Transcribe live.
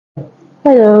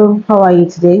Hello, how are you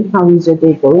today? How is your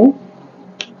day going?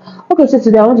 Okay, so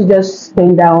today I want to just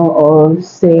pen down or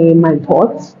say my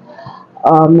thoughts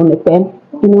on Ekpe.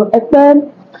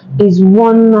 Ekpe is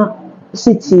one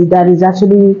city that is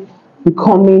actually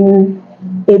becoming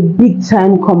a big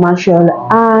time commercial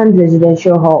and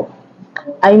residential hub.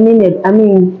 I mean it. I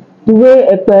mean, the way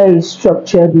Ekpe is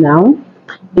structured now,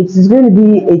 it is going to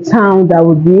be a town that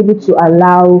would be able to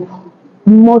allow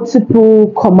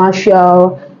multiple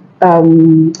commercial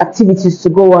activities to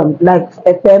go on. Like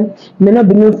FM may not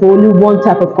be known for only one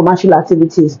type of commercial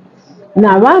activities.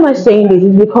 Now, why am I saying this?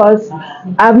 Is because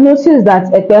I've noticed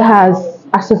that Epe has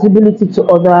accessibility to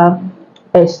other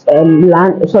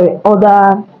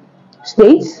other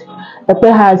states. Epe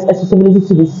has accessibility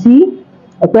to the sea.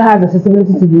 Epe has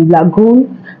accessibility to the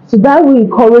lagoon. So that will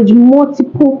encourage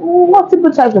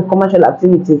multiple types of commercial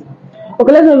activities.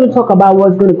 Okay, let's not even talk about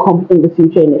what's going to come in the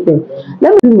future in anything.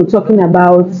 Let me be talking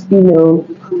about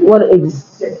what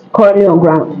is currently on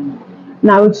ground.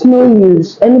 Now it's no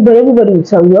news. Everybody will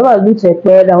tell you. Whoever is to a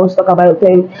player that wants to talk about your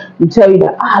thing will tell you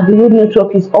that the road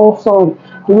network is awesome.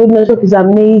 The road network is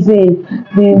amazing.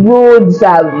 The roads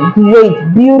are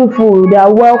great, beautiful. They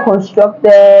are well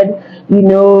constructed.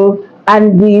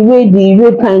 And the way the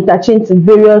road can interchange to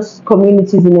various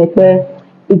communities in Ekpe,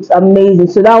 it's amazing.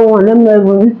 So that one, let me not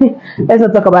even let's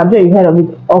not talk about. I'm sure you've heard of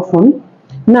it often.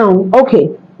 Now,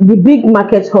 okay, the big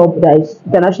market hub that is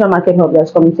the national market hub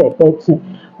that's coming to effect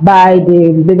by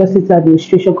the Lagos State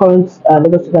Administration, current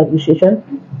Lagos State Administration.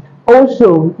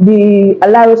 Also, the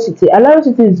Alaro City. Alaro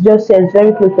City is just it's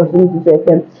very close proximity to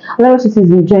FM. Alaro City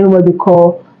is in general what they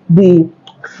call the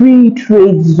free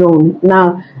trade zone.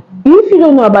 Now, if you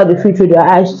don't know about the free trade,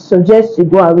 I suggest you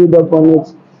go and read up on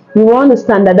it. You will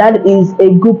understand that that is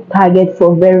a good target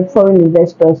for very foreign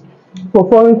investors, for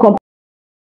foreign companies